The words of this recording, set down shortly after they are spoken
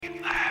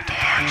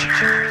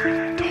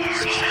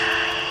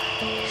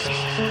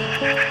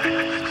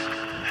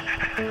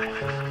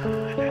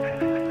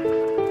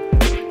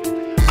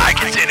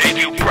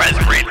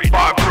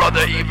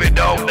even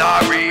though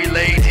not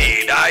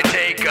related. I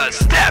take a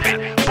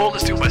stabbing,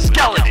 bullets to my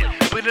skeleton,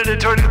 bleeding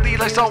eternally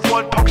like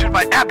someone punctured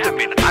my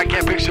abdomen. I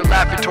can't picture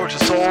laughing torture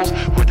souls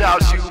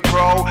without you,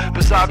 bro.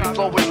 Beside me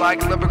flowing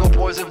like lyrical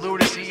poison,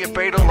 lunacy and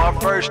fatal. Our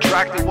first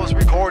track that was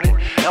recorded,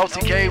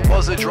 LTK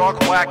was a drunk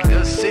whack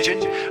decision.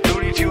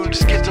 Looney Tunes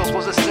Skittles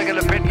was a second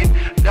opinion.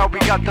 Now we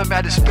got them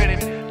at it spinning.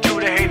 To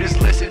the haters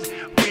listen,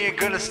 we ain't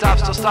gonna stop,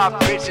 so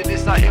stop bitching.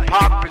 It's not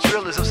hip-hop, it's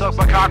realism. Suck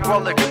my cock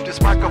while I grip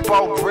this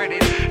microphone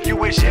grinning.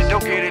 You ain't shit,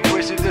 don't get it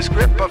twisted. The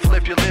script, but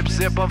flip your lips,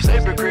 zip up.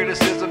 Saving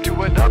criticism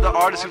to another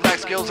artist who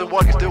lacks skills and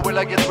what he's doing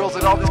like it thrills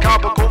and all these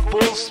comical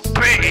fools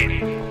spitting.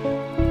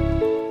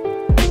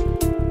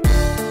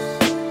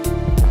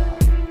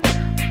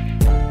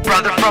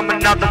 Brother from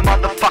another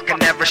motherfucker,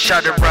 never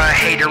shudder. A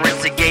hater,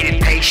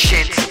 instigated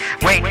patience,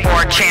 wait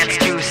for a chance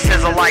to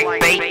sizzle like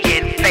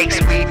bacon.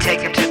 Fakes, we take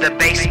him to the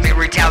basement,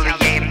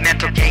 retaliating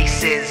mental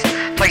cases.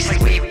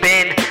 Places we've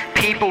been,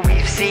 people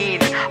we've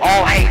seen,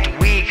 all hate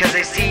we, cause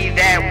they see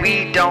that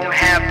we don't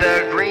have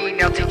the green.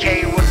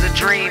 LTK was a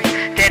dream,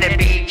 then it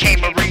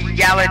became a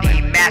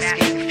reality,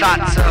 masking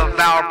thoughts of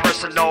our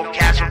personal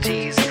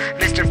casualties.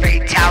 Mr.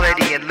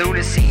 Fatality and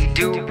lunacy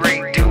do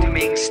bring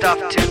dooming stuff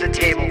to the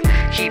table.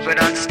 Keep it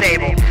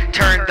unstable,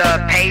 turn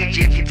the page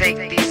if you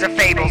think these are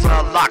fables.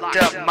 A locked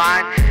up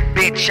mind,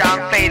 bitch,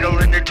 I'm fatal,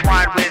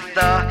 intertwined with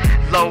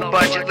a low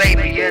budget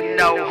label, you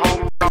know,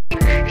 homegrown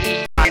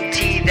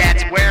ENT,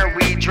 that's where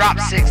we drop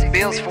 6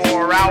 bills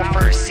for our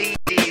first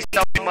CD.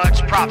 So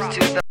much props to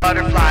the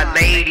butterfly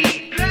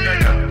lady.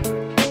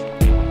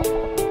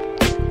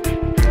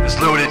 This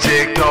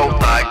lunatic don't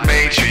like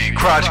Main Street,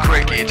 crotch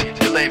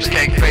cricket, your lame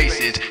skank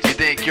faces. You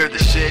think you're the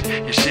shit,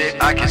 your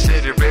shit, I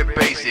consider it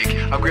basic.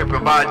 I'm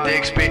gripping my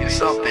dick, spitting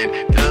something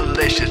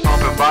delicious,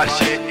 pumping my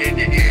shit in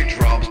your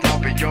eardrums,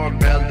 stomping your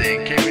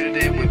melon, carrying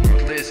it in with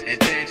ruthless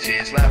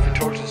intentions, laughing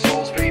tortured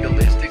souls,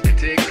 fatalistic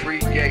to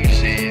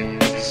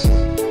creations.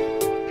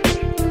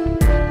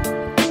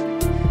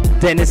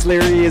 Dennis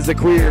Leary is a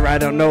queer, I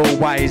don't know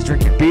why he's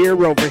drinking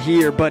beer over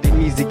here, but he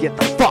needs to get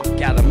the fuck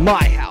out of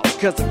my house,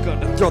 cause I'm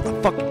gonna throw the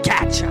fucking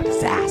catch on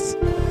his ass.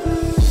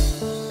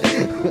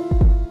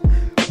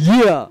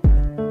 Yeah.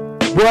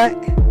 What?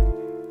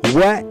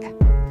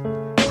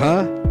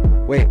 Huh?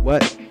 Wait,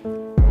 what?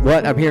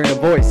 What? I'm hearing a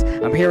voice.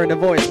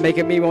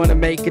 Making me want to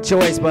make a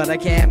choice, but I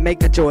can't make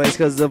the choice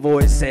cause the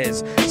voice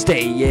says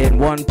stay in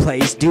one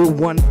place, do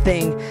one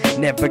thing,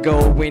 never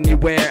go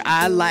anywhere.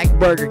 I like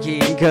Burger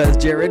King cause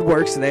Jared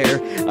works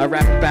there. I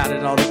rap about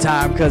it all the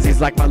time cause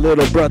he's like my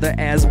little brother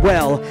as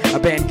well.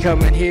 I've been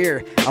coming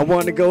here, I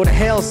want to go to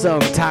hell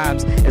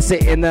sometimes and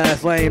sit in the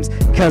flames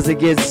cause it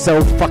gets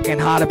so fucking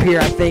hot up here.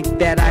 I think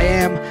that I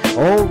am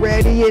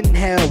already in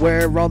hell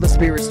where all the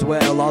spirits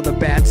dwell, all the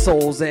bad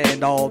souls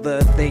and all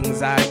the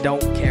things I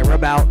don't care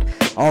about.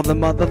 All the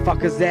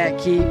motherfuckers that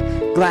keep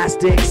glass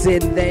dicks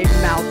in their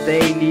mouth,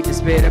 they need to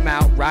spit them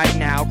out right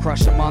now.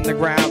 Crush them on the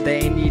ground,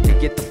 they need to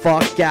get the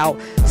fuck out.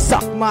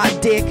 Suck my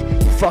dick,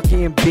 you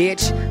fucking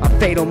bitch. I'm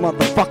fatal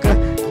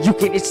motherfucker. You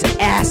can itch the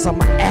ass on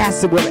my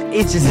ass, and when it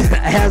itches, the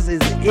ass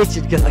is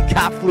itching cause I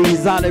got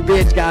fleas on it,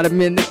 bitch. Got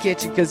him in the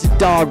kitchen cause your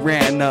dog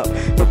ran up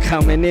for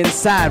coming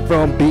inside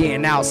from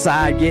being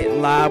outside,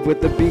 getting live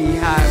with the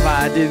beehive.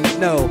 I didn't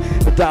know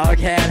the dog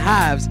had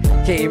hives.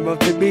 Came up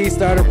to me,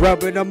 started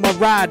rubbing on my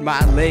ride,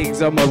 my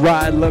legs on my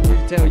ride, let me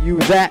tell you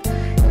that.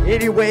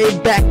 Anyway,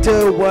 back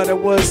to what I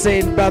was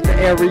saying about the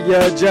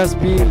area just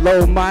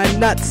below my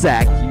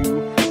nutsack.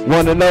 You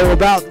wanna know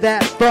about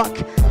that? Fuck,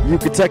 you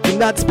can tuck your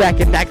nuts back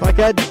and act like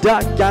a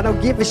duck. I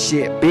don't give a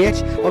shit,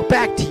 bitch. Or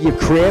back to your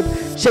crib,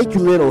 shake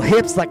your little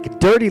hips like a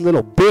dirty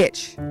little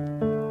bitch.